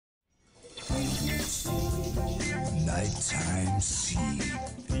Nighttime scene.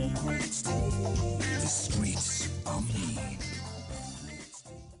 The streets are mean.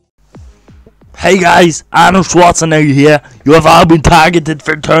 Hey guys, Arnold Schwarzenegger here. You have all been targeted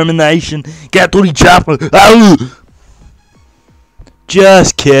for termination. Get to the chapel. Ow!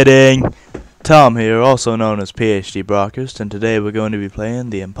 Just kidding. Tom here, also known as PhD Broadcast, and today we're going to be playing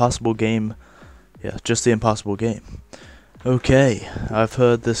the Impossible Game. Yeah, just the Impossible Game. Okay, I've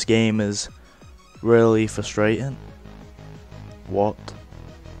heard this game is really frustrating. What?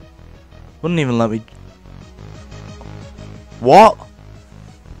 Wouldn't even let me. What?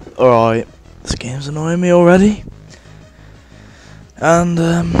 Alright, this game's annoying me already. And,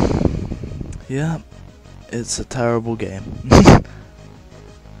 yeah, it's a terrible game.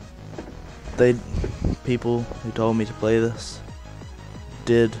 People who told me to play this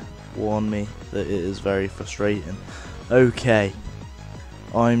did warn me that it is very frustrating. Okay,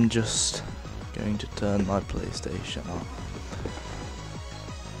 I'm just going to turn my PlayStation on.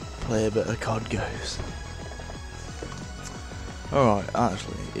 Play a bit of COD Ghost. Alright,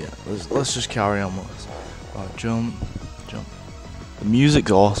 actually, yeah, let's just carry on with this. Right, jump. The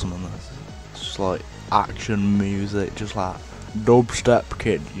music's awesome in this. It's just like action music, just like dubstep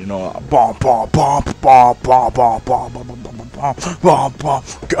kid, you know, like bum bum bum bum bum bum bum bum bum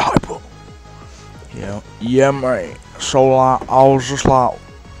bum. Yeah, mate. So like, I was just like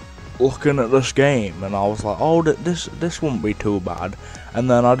looking at this game, and I was like, oh, this wouldn't be too bad. And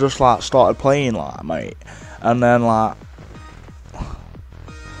then I just like started playing, like, mate, and then like,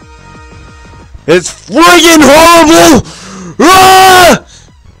 it's friggin' horrible! Ah!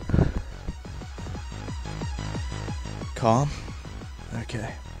 Calm.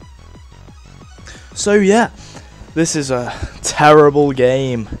 Okay. So yeah, this is a terrible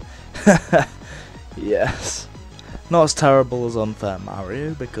game. Yes. Not as terrible as Unfair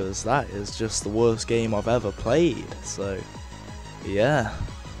Mario, because that is just the worst game I've ever played. So yeah.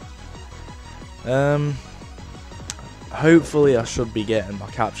 Hopefully I should be getting my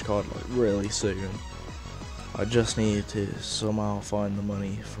capture card like really soon. I just need to somehow find the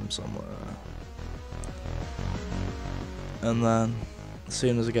money from somewhere. And then, as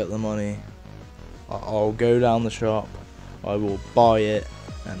soon as I get the money, I'll go down the shop, I will buy it,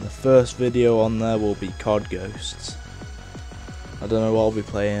 and the first video on there will be COD Ghosts. I don't know what I'll be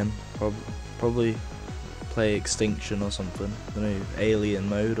playing, probably play Extinction or something, the new alien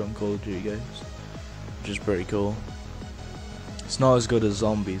mode on Call of Duty Ghosts, which is pretty cool. It's not as good as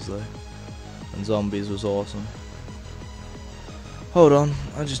Zombies though, and Zombies was awesome. Hold on,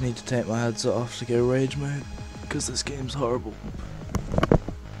 I just need to take my headset off to go Rage mode, because this game's horrible.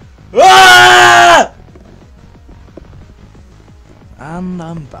 Ah! And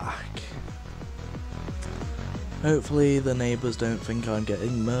I'm back. Hopefully the neighbours don't think I'm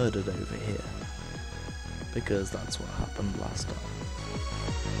getting murdered over here, because that's what happened last time.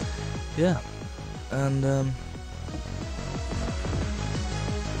 Yeah, and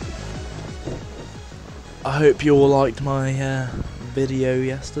I hope you all liked my video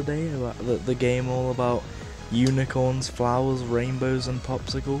yesterday about the game all about unicorns, flowers, rainbows and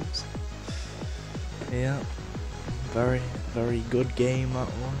popsicles. Yeah, very good game that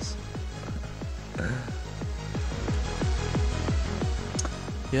was.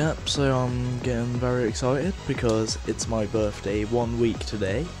 Yep, so I'm getting very excited because it's my birthday 1 week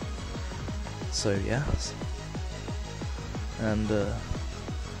today. So yes, and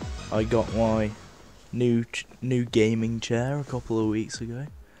I got my new gaming chair a couple of weeks ago,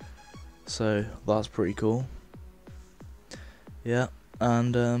 so that's pretty cool. Yeah,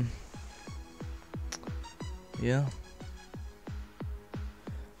 and yeah.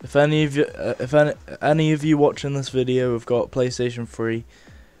 If any of you watching this video have got PlayStation 3,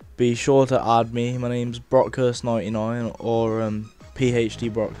 be sure to add me. My name's Broadcast99 or PhD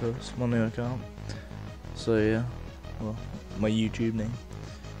Broadcast, my new account. So yeah, well, my YouTube name.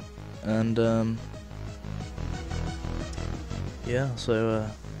 And yeah, so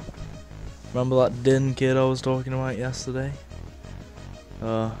remember that Din kid I was talking about yesterday?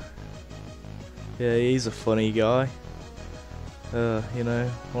 Yeah, he's a funny guy. You know,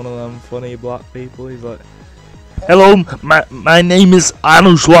 one of them funny black people. He's like, hello, my name is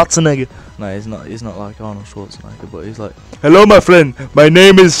Arnold Schwarzenegger. No, he's not like Arnold Schwarzenegger, but he's like, hello my friend, my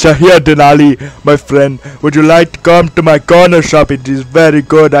name is Shahir Denali, my friend. Would you like to come to my corner shop? It is very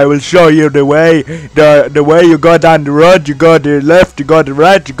good. I will show you the way. The way you go down the road, you go to the left, you go to the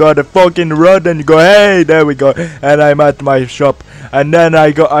right, you go the fucking road, and you go, hey, there we go. And I'm at my shop. And then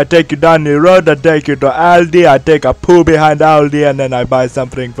I take you down the road, I take you to Aldi, I take a poo behind Aldi, and then I buy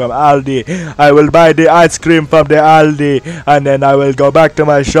something from Aldi. I will buy the ice cream from the Aldi, and then I will go back to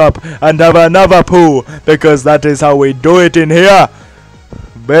my shop, and I have another poo, because that is how we do it in here.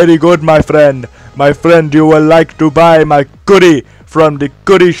 Very good, my friend. My friend, you will like to buy my goodie from the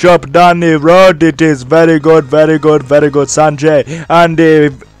goodie shop down the road. It is very good, very good, very good, Sanjay. And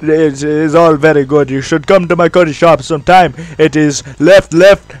it is all very good. You should come to my goodie shop sometime. It is left,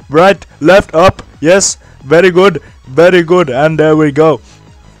 right, left, up. Yes, very good, very good. And there we go.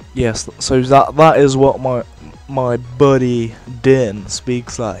 Yes, so that is what my buddy Din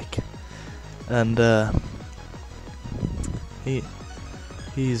speaks like. And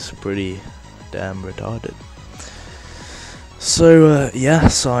he's pretty damn retarded. So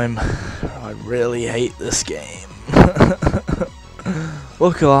yes, I really hate this game.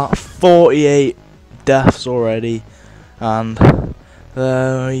 Look at that, 48 deaths already, and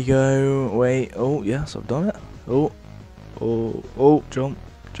there we go. Wait, oh yes, I've done it. Oh, jump,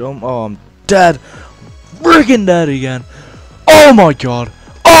 oh, I'm dead, freaking dead again. Oh my god,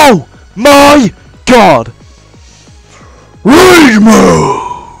 oh my god, rage mode.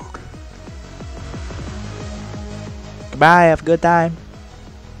 Bye, have a good time.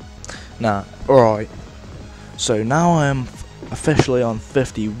 Nah, alright. So now I am officially on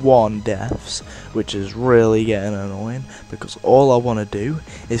 51 deaths, which is really getting annoying, because all I want to do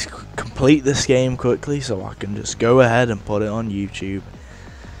is complete this game quickly so I can just go ahead and put it on YouTube.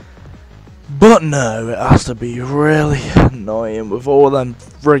 But no, it has to be really annoying with all them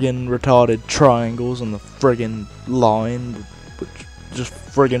friggin' retarded triangles and the friggin' line, which just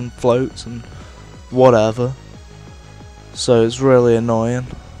friggin' floats and whatever. So it's really annoying.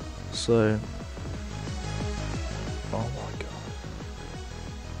 So, oh my god,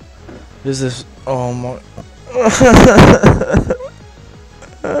 is this? Oh my.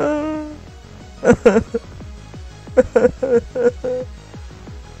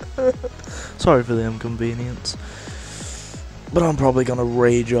 Sorry for the inconvenience, but I'm probably gonna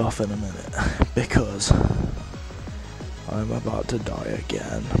rage off in a minute because I'm about to die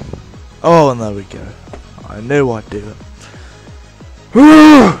again. Oh, and there we go. I knew I'd do it.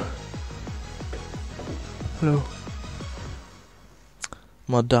 Hello.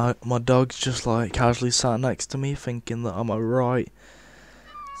 My dog's just like casually sat next to me, thinking that I'm a right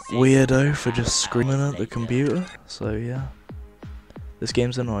weirdo for just screaming at the computer. So yeah, this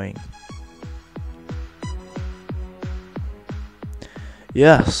game's annoying.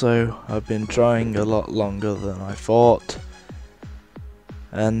 Yeah, so I've been trying a lot longer than I thought.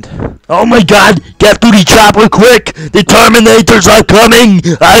 And oh my god, get to the chopper quick! The Terminators are coming!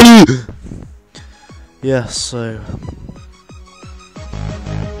 Aye! Yes, so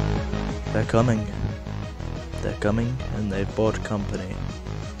they're coming. They're coming, and they've bought company.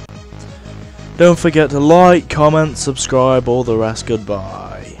 Don't forget to like, comment, subscribe, all the rest. Goodbye.